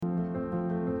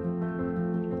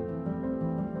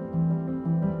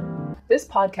This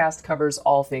podcast covers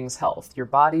all things health, your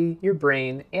body, your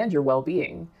brain, and your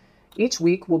well-being. Each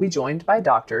week, we'll be joined by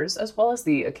doctors, as well as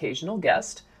the occasional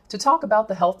guest, to talk about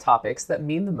the health topics that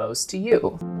mean the most to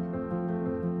you.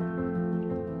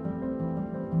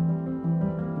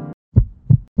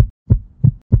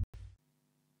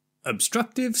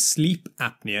 Obstructive sleep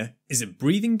apnea is a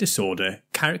breathing disorder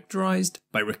characterized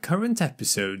by recurrent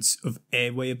episodes of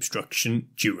airway obstruction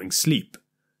during sleep,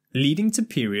 leading to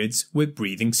periods where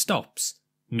breathing stops,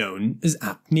 known as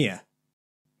apnea.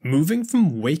 Moving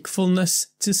from wakefulness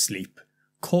to sleep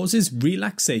causes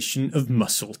relaxation of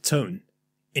muscle tone,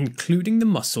 including the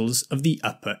muscles of the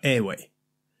upper airway.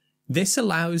 This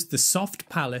allows the soft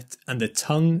palate and the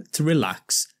tongue to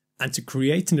relax and to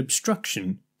create an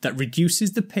obstruction that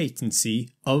reduces the patency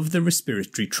of the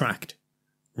respiratory tract.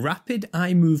 Rapid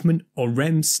eye movement or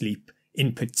REM sleep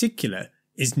in particular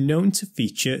is known to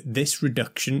feature this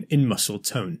reduction in muscle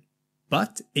tone,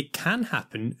 but it can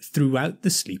happen throughout the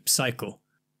sleep cycle.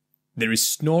 There is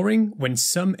snoring when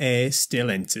some air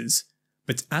still enters,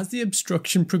 but as the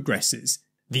obstruction progresses,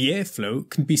 the airflow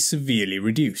can be severely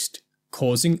reduced,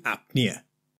 causing apnea.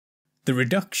 The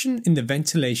reduction in the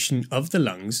ventilation of the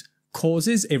lungs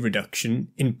causes a reduction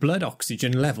in blood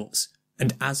oxygen levels,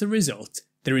 and as a result,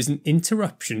 there is an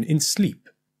interruption in sleep,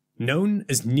 known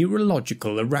as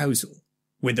neurological arousal,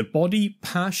 where the body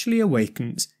partially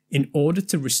awakens in order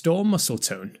to restore muscle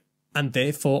tone, and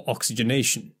therefore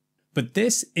oxygenation. But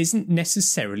this isn't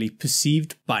necessarily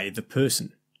perceived by the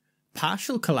person.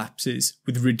 Partial collapses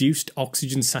with reduced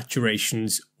oxygen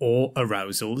saturations or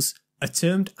arousals are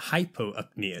termed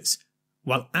hypoapneas,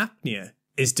 while apnea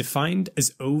is defined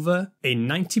as over a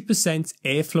 90%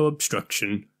 airflow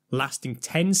obstruction lasting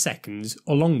 10 seconds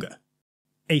or longer.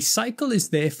 A cycle is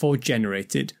therefore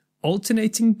generated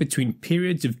alternating between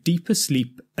periods of deeper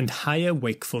sleep and higher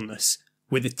wakefulness,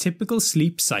 where the typical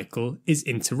sleep cycle is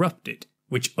interrupted,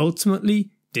 which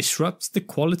ultimately disrupts the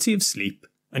quality of sleep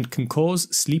and can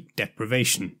cause sleep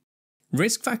deprivation.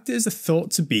 Risk factors are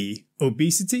thought to be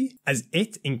obesity, as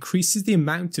it increases the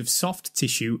amount of soft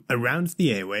tissue around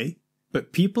the airway,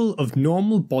 but people of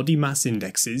normal body mass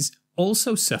indexes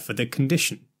also suffer the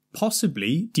condition,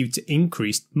 possibly due to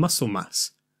increased muscle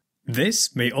mass.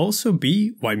 This may also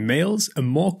be why males are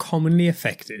more commonly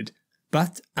affected,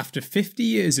 but after 50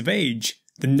 years of age,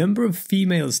 the number of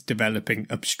females developing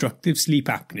obstructive sleep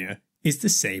apnea is the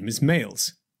same as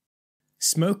males.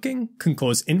 Smoking can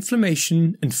cause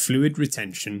inflammation and fluid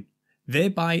retention,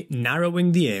 thereby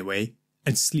narrowing the airway,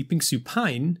 and sleeping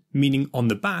supine, meaning on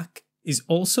the back, is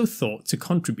also thought to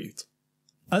contribute.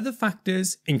 Other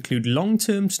factors include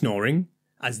long-term snoring,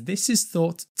 as this is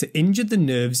thought to injure the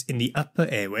nerves in the upper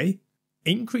airway,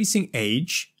 increasing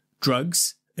age,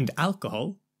 drugs, and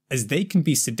alcohol, as they can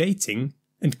be sedating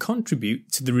and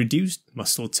contribute to the reduced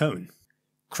muscle tone.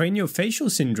 Craniofacial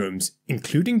syndromes,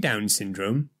 including Down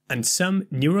syndrome, and some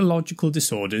neurological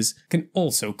disorders can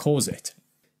also cause it.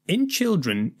 In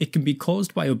children, it can be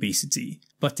caused by obesity,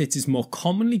 but it is more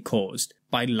commonly caused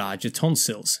by larger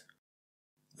tonsils.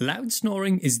 Loud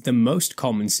snoring is the most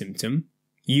common symptom,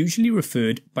 usually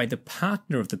referred by the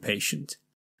partner of the patient.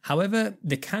 However,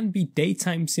 there can be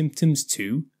daytime symptoms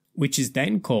too, which is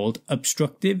then called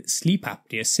obstructive sleep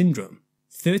apnea syndrome.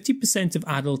 30% of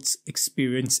adults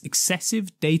experience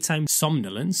excessive daytime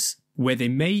somnolence, where they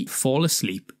may fall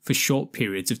asleep for short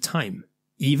periods of time,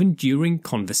 even during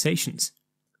conversations.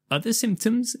 Other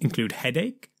symptoms include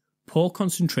headache, poor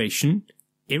concentration,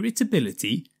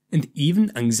 irritability, and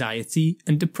even anxiety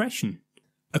and depression.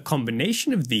 A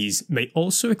combination of these may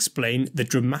also explain the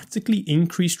dramatically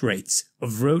increased rates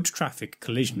of road traffic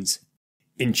collisions.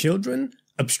 In children,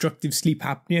 obstructive sleep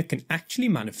apnea can actually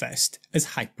manifest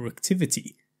as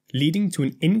hyperactivity, leading to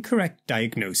an incorrect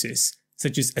diagnosis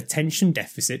such as attention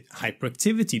deficit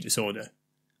hyperactivity disorder,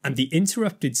 and the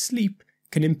interrupted sleep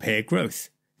can impair growth.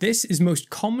 This is most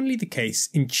commonly the case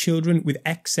in children with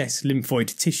excess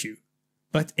lymphoid tissue,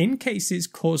 but in cases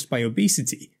caused by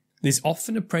obesity, there's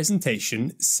often a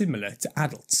presentation similar to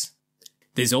adults.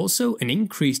 There's also an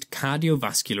increased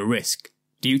cardiovascular risk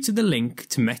due to the link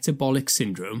to metabolic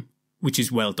syndrome, which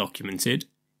is well documented,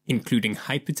 including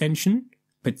hypertension,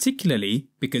 particularly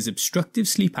because obstructive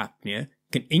sleep apnea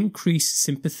can increase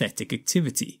sympathetic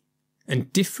activity,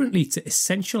 and differently to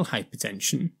essential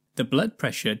hypertension, the blood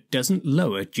pressure doesn't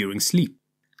lower during sleep.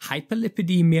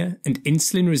 Hyperlipidemia and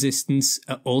insulin resistance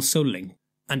are also linked,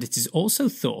 and it is also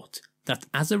thought that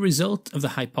as a result of the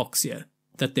hypoxia,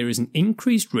 that there is an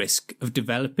increased risk of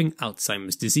developing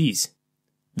Alzheimer's disease.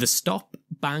 The Stop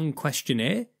Bang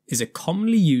questionnaire is a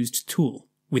commonly used tool,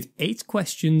 with 8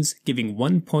 questions giving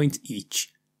 1 point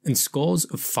each, and scores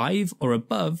of 5 or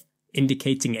above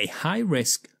indicating a high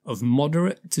risk of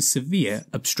moderate to severe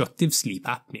obstructive sleep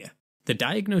apnea. The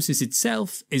diagnosis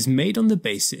itself is made on the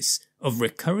basis of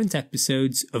recurrent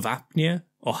episodes of apnea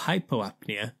or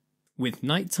hypoapnea, with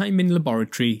nighttime in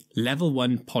laboratory level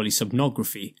 1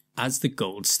 polysomnography as the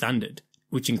gold standard,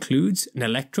 which includes an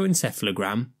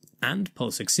electroencephalogram and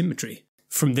pulse oximetry.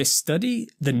 From this study,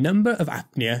 the number of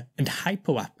apnea and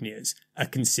hypoapneas are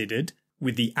considered,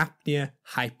 with the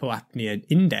apnea-hypoapnea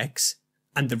index,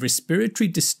 and the respiratory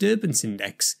disturbance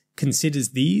index considers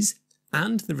these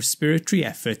and the respiratory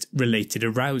effort-related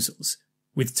arousals,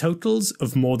 with totals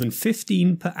of more than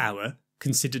 15 per hour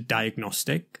considered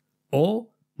diagnostic, or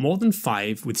more than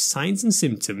 5 with signs and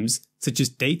symptoms such as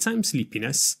daytime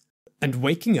sleepiness and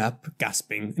waking up,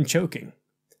 gasping and choking.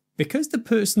 Because the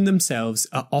person themselves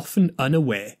are often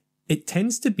unaware, it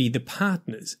tends to be the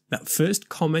partners that first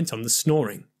comment on the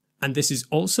snoring, and this is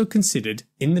also considered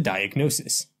in the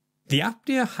diagnosis. The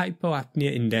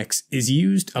apnea-hypoapnea index is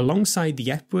used alongside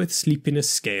the Epworth Sleepiness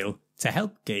Scale to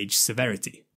help gauge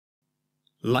severity.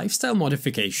 Lifestyle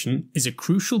modification is a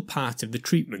crucial part of the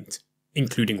treatment,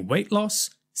 including weight loss,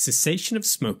 cessation of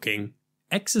smoking,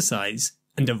 exercise,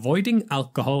 and avoiding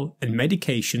alcohol and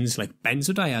medications like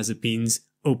benzodiazepines,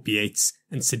 opiates,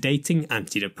 and sedating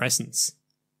antidepressants.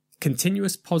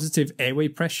 Continuous positive airway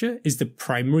pressure is the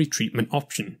primary treatment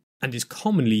option and is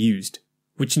commonly used,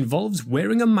 which involves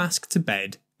wearing a mask to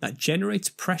bed that generates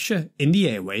pressure in the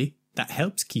airway that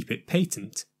helps keep it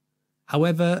patent.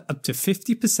 However, up to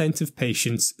 50% of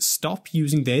patients stop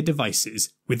using their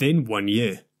devices within 1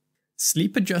 year.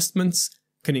 Sleep adjustments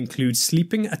can include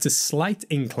sleeping at a slight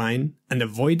incline and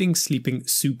avoiding sleeping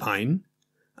supine,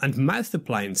 and mouth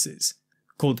appliances,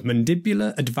 called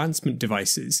mandibular advancement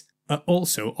devices, are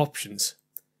also options.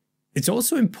 It's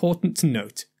also important to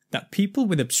note that people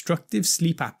with obstructive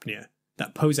sleep apnea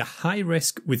that pose a high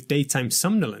risk with daytime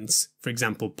somnolence, for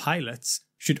example pilots,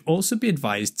 should also be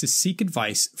advised to seek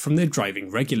advice from their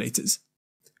driving regulators.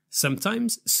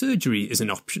 Sometimes surgery is an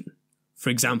option, for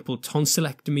example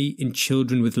tonsillectomy in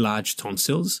children with large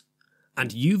tonsils,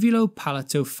 and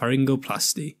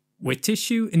uvulopalatopharyngoplasty, where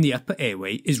tissue in the upper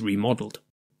airway is remodeled.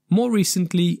 More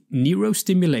recently,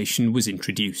 neurostimulation was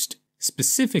introduced,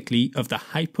 specifically of the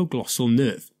hypoglossal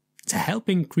nerve, to help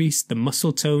increase the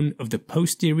muscle tone of the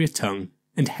posterior tongue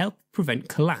and help prevent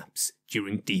collapse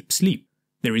during deep sleep.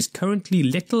 There is currently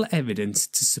little evidence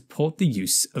to support the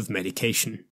use of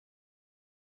medication.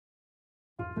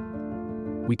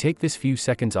 We take this few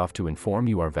seconds off to inform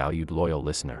you, our valued loyal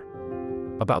listener,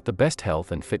 about the best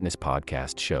health and fitness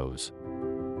podcast shows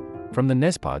from the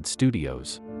Nespod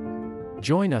Studios.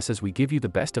 Join us as we give you the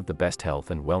best of the best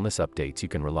health and wellness updates you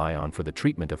can rely on for the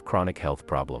treatment of chronic health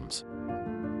problems.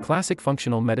 Classic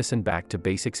functional medicine back to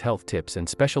basics health tips and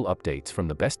special updates from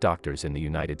the best doctors in the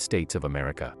United States of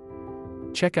America.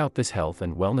 Check out this health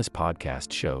and wellness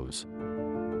podcast shows.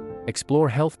 Explore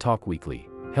Health Talk Weekly,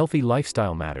 Healthy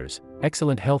Lifestyle Matters,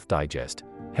 Excellent Health Digest,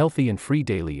 Healthy and Free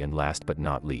Daily, and last but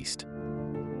not least,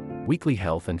 Weekly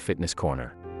Health and Fitness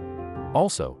Corner.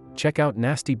 Also, check out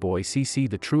Nasty Boy CC,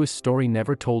 the truest story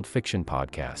never told fiction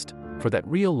podcast, for that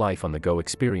real life on the go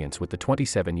experience with the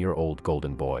 27-year-old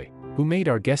golden boy, who made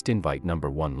our guest invite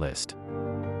 #1 list.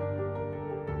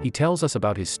 He tells us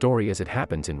about his story as it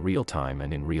happens in real time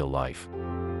and in real life.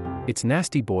 It's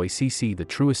Nasty Boy CC, the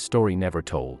truest story never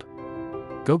told.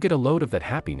 Go get a load of that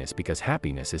happiness, because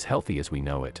happiness is healthy as we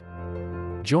know it.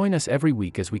 Join us every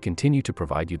week as we continue to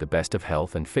provide you the best of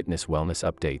health and fitness wellness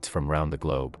updates from around the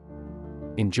globe.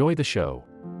 Enjoy the show.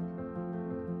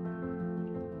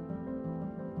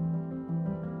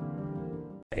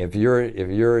 If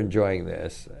you're enjoying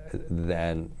this,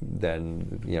 then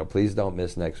please don't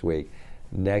miss next week.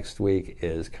 Next week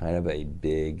is kind of a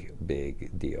big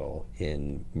deal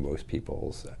in most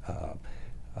people's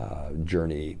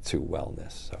journey to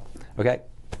wellness. So, okay,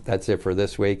 that's it for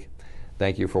this week.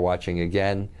 Thank you for watching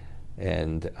again,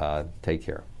 and take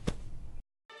care.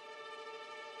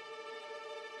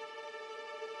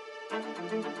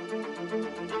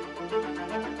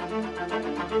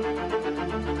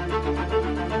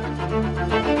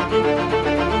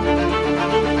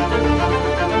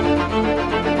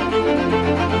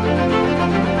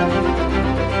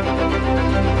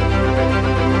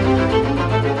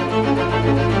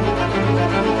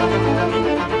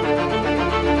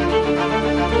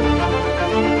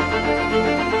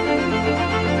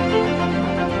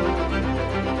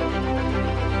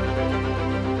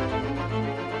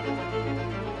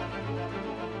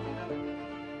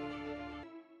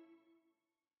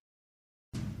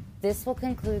 This will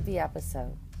conclude the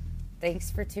episode.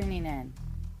 Thanks for tuning in.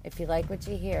 If you like what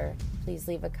you hear, please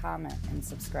leave a comment and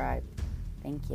subscribe. Thank you.